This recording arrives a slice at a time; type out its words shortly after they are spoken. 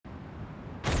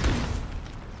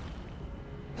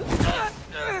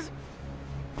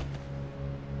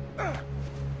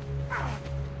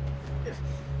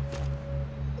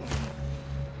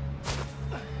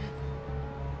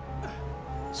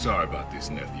Sorry about this,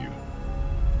 nephew.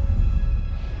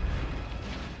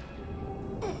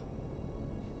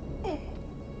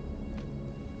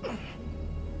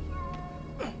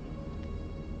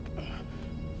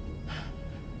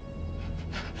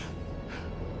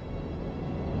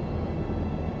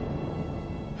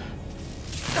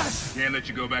 Can't let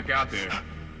you go back out there.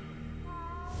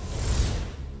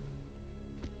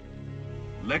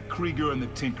 Let Krieger and the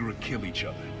Tinkerer kill each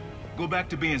other. Go back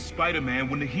to being Spider-Man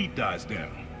when the heat dies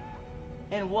down.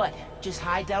 And what? Just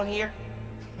hide down here?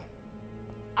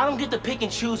 I don't get to pick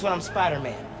and choose when I'm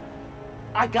Spider-Man.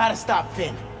 I gotta stop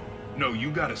Finn. No, you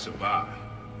gotta survive.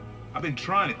 I've been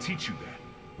trying to teach you that,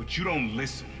 but you don't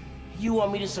listen. You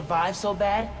want me to survive so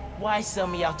bad? Why sell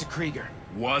me out to Krieger?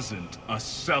 Wasn't a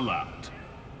sellout.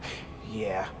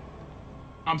 Yeah.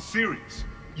 I'm serious.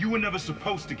 You were never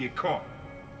supposed to get caught.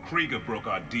 Krieger broke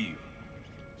our deal.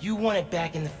 You want it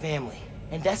back in the family,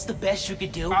 and that's the best you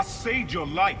could do? I saved your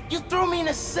life. You threw me in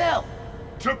a cell!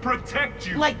 To protect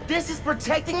you! Like this is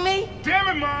protecting me? Damn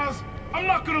it, Miles! I'm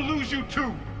not gonna lose you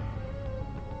too!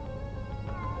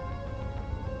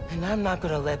 And I'm not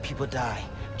gonna let people die,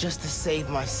 just to save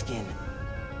my skin.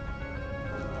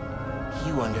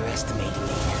 You underestimated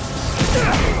me.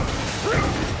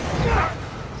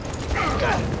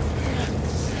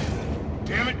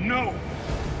 Damn it, no!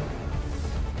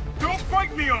 Don't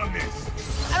fight me on this!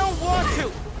 I don't want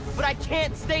to, but I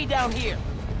can't stay down here.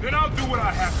 Then I'll do what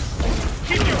I have to.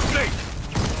 Keep you safe!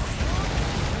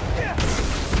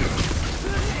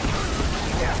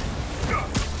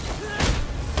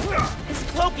 This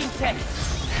cloaking tech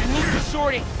needs a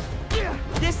shorting.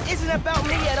 This isn't about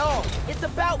me at all. It's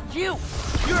about you.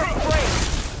 You're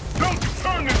afraid. Don't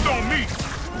turn this on me!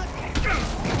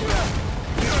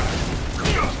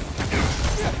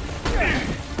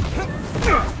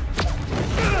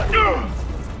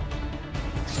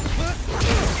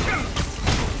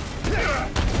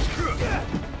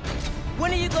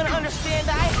 When are you gonna understand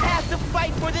that I have to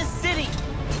fight for this city?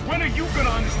 When are you gonna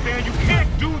understand you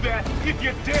can't do that if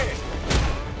you're dead?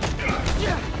 You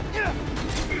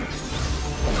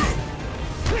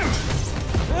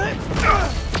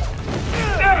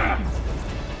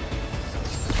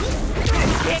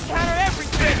can't counter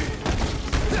everything!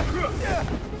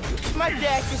 My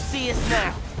dad can see us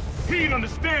now. He'd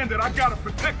understand that I gotta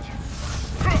protect you.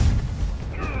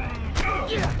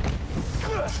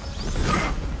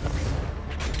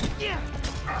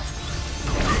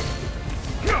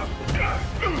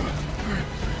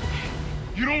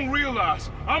 You don't realize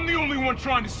I'm the only one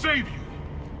trying to save you.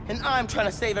 And I'm trying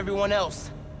to save everyone else.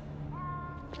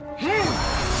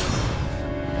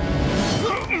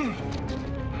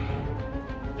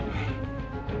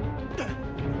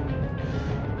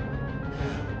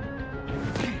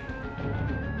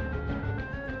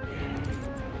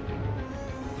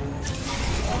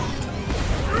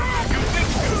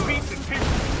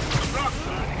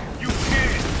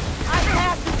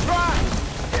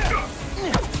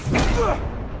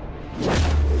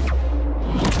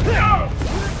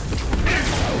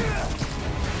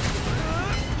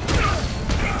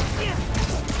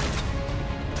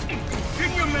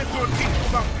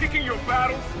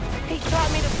 He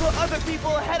taught me to put other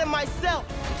people ahead of myself.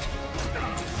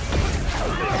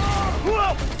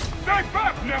 Stay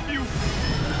back, nephew!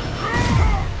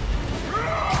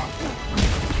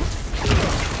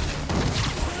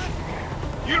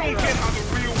 You don't get how the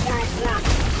real world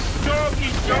works. Dog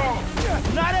eat dog.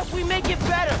 Not if we make it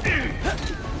better.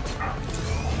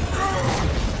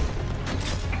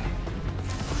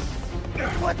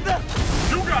 What the?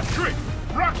 You got tricked.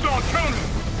 Rock's on counter.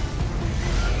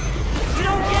 You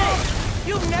don't get it!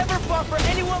 You never fought for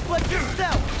anyone but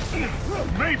yourself!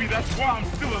 Maybe that's why I'm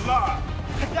still alive.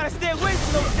 I gotta stay away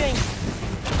from those things!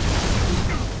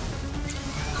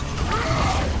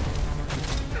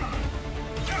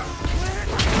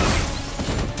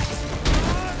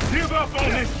 Give up on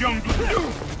this, young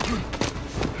blood!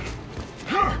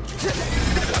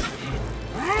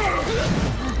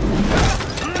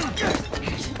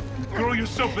 Throw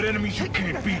yourself at enemies you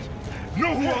can't beat.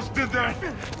 Know who else did that?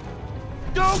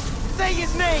 Don't say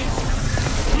his name!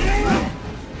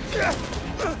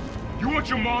 You want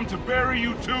your mom to bury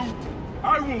you too?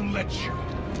 I won't let you.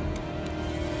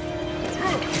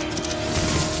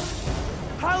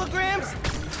 Holograms?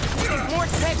 There's more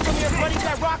tech from your buddy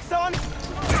that rocks on?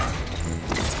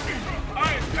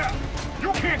 I attack.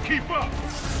 You can't keep up.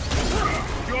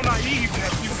 You're naive,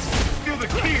 nephew. Still the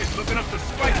kid looking up to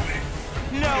Spider-Man.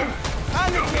 No,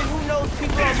 I'm the kid who knows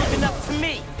people are looking up to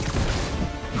me.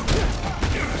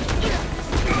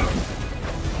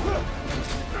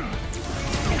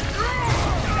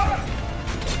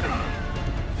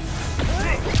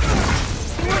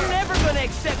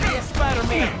 accept me as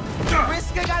Spider-Man. The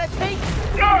risk I gotta take?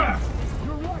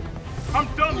 You're right. I'm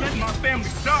done letting my family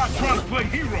die trying to play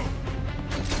hero.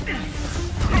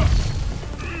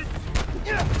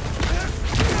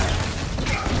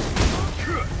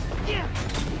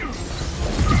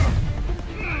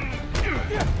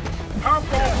 How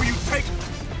far will you take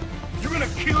us? You're gonna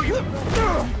kill you?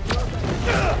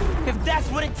 If that's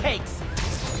what it takes.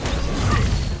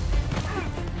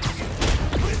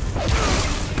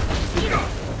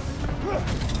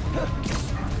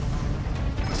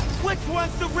 Which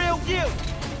one's the real you?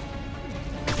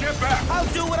 Get back! I'll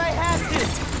do what I have to,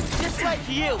 just like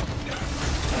you.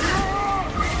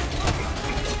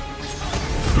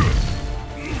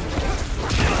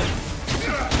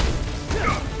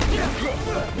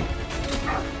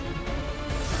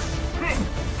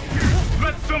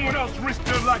 Let someone else risk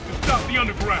their life to stop the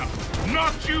underground.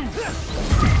 Not you!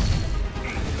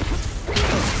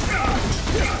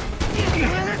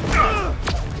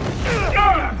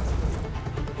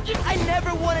 I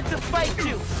never wanted to fight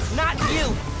you, not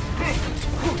you.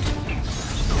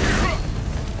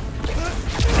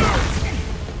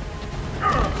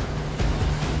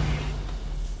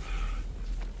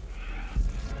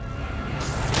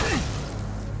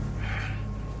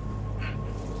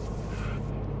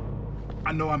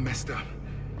 I know I messed up.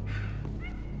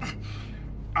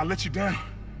 I let you down.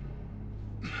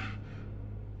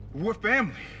 We're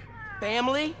family.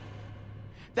 Family?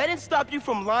 That didn't stop you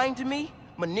from lying to me,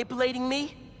 manipulating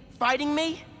me, fighting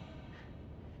me?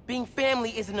 Being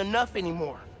family isn't enough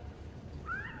anymore.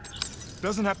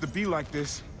 Doesn't have to be like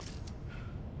this.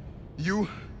 You,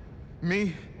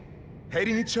 me,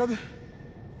 hating each other?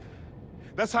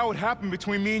 That's how it happened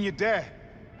between me and your dad.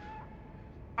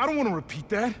 I don't want to repeat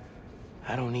that.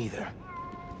 I don't either.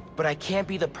 But I can't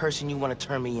be the person you want to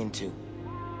turn me into.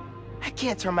 I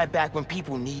can't turn my back when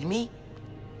people need me.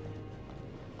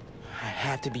 I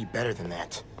have to be better than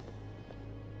that.